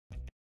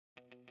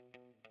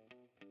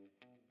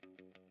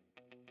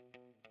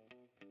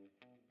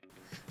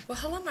Well,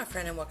 hello my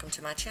friend and welcome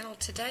to my channel.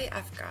 Today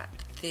I've got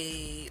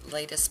the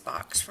latest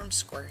box from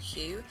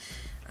Hue,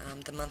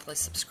 the monthly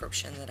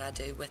subscription that I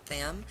do with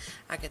them.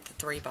 I get the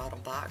 3-bottle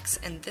box,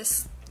 and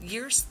this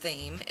year's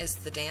theme is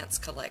the dance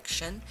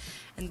collection,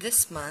 and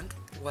this month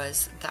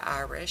was the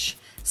Irish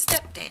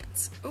step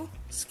dance. Oh,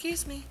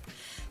 excuse me.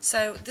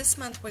 So this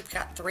month we've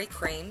got 3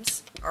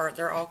 creams, or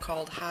they're all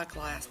called high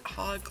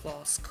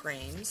gloss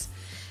creams,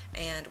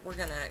 and we're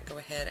going to go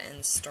ahead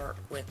and start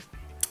with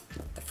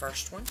the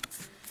first one.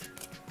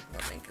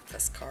 Let me get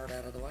this card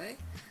out of the way.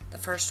 The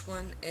first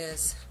one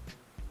is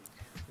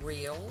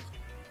Real,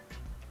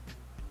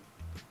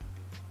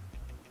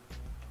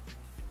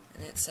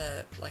 and it's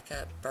like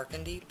a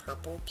burgundy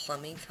purple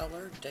plummy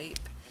color, deep.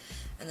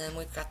 And then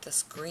we've got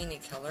this greeny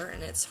color,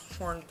 and it's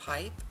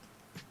Hornpipe.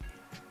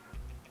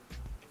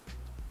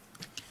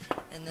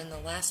 And then the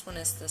last one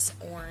is this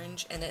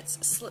orange, and it's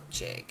Slip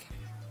Jig.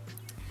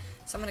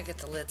 So I'm going to get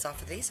the lids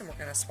off of these, and we're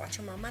going to swatch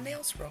them on my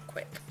nails real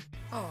quick.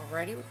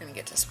 Alrighty, we're going to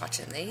get to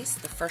swatching these.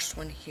 The first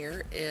one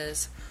here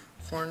is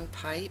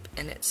Hornpipe,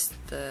 and it's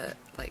the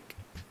like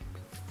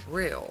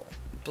real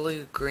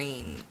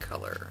blue-green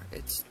color.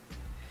 It's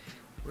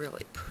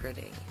really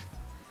pretty.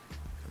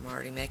 I'm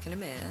already making a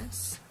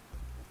mess.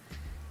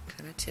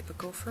 Kind of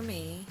typical for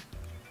me.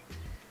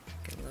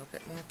 Get a little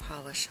bit more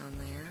polish on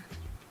there.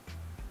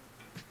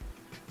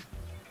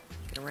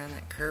 Get around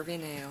that curvy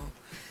nail.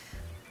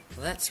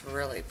 Well, that's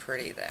really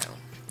pretty though.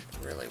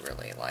 Really,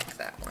 really like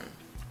that one.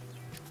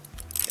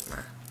 Get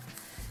my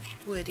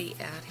woody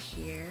out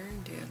here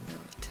and do a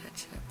little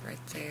touch up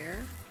right there.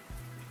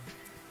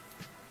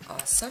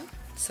 Awesome.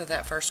 So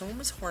that first one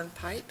was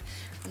Hornpipe.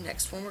 The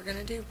next one we're going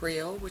to do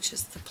Real, which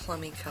is the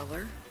plummy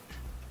color.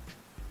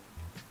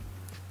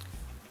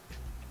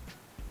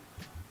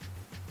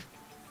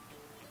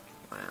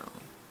 Wow.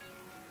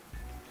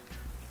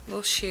 A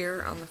little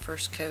sheer on the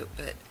first coat,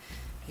 but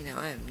you know,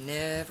 I am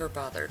never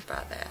bothered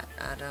by that.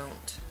 I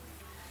don't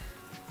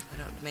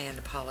demand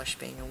a polish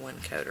being a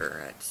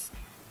one-coater. As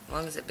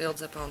long as it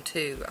builds up on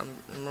 2, I'm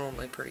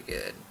normally pretty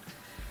good.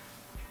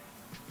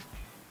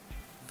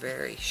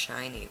 Very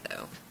shiny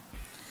though.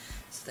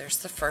 So there's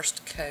the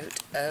first coat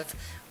of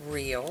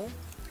Real,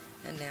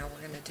 and now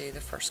we're going to do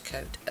the first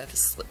coat of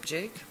Slip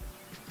Jig.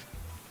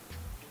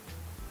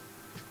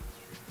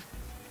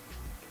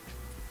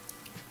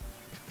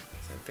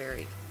 So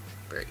very,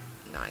 very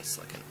nice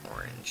looking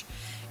orange.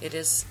 It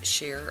is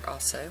sheer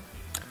also.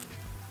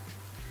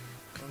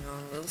 Going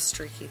on a little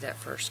streaky that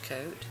first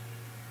coat.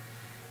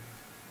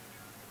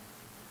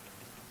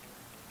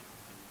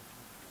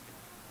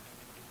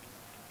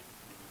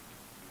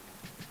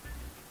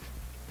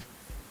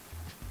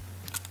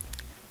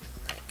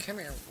 Okay, come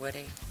here,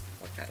 Woody.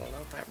 We got a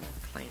little bit more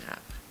clean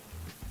up.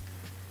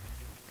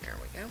 There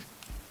we go.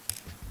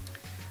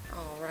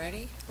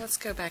 Alrighty, let's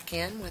go back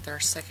in with our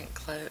second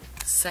coat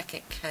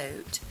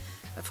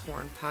of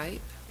Hornpipe.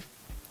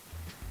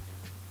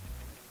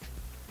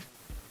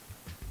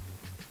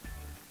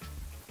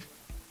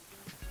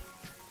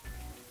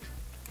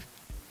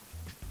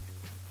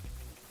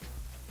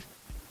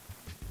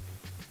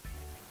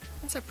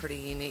 It's a pretty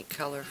unique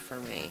color for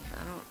me.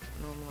 I don't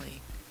normally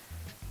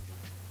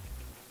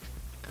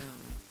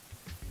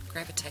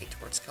gravitate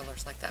towards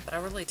colors like that, but I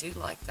really do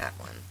like that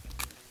one.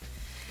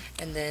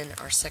 And then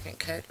our second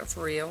coat of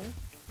Real.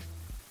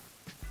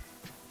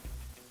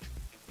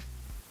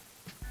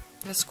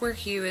 The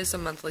Hue is a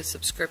monthly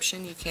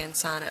subscription. You can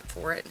sign up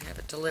for it and have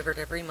it delivered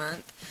every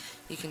month.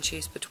 You can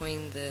choose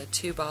between the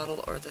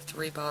 2-bottle or the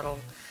 3-bottle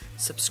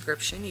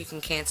subscription. You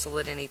can cancel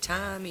it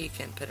anytime. You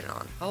can put it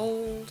on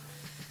hold.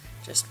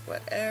 Just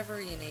whatever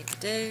you need to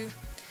do.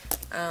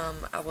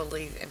 I will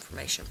leave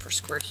information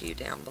for Hue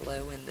down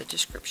below in the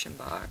description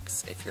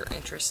box if you're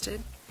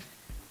interested.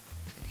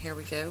 And here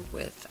we go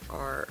with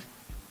our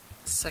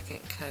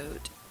second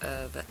coat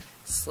of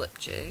Slip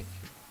Jig.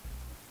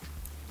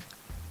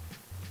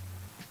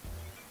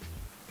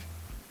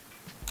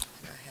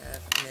 I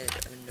have made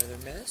another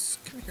mess.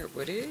 Come here,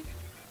 Woody.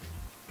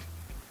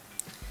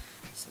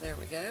 So there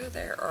we go.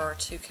 There are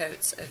 2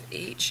 coats of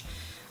each.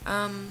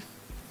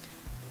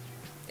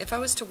 If I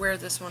was to wear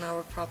this one, I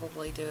would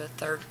probably do a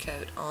 3rd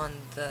coat on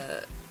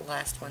the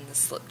last one, the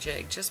Slip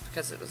Jig, just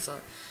because it was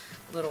a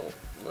little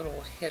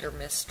hit or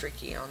miss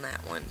streaky on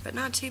that one, but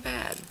not too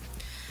bad.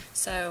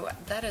 So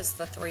that is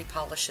the 3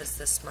 polishes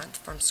this month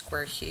from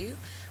Hue.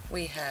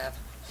 We have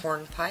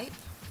Hornpipe,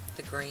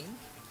 the green,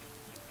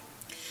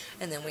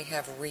 and then we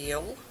have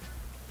Real,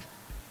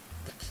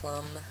 the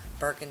plum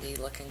burgundy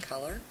looking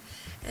color,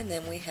 and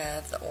then we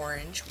have the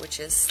orange, which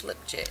is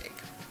Slip Jig.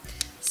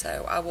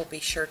 So I will be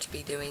sure to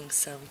be doing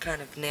some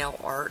kind of nail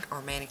art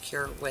or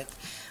manicure with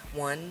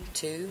 1,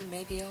 2,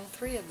 maybe all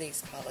 3 of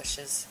these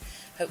polishes,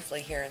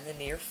 hopefully here in the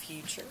near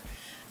future.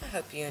 I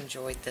hope you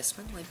enjoyed this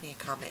one. Leave me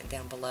a comment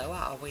down below.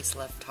 I always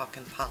love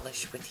talking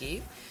polish with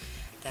you.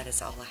 That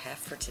is all I have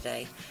for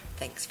today.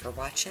 Thanks for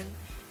watching,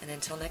 and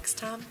until next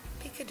time,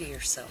 be good to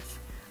yourself.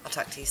 I'll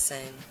talk to you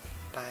soon.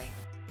 Bye.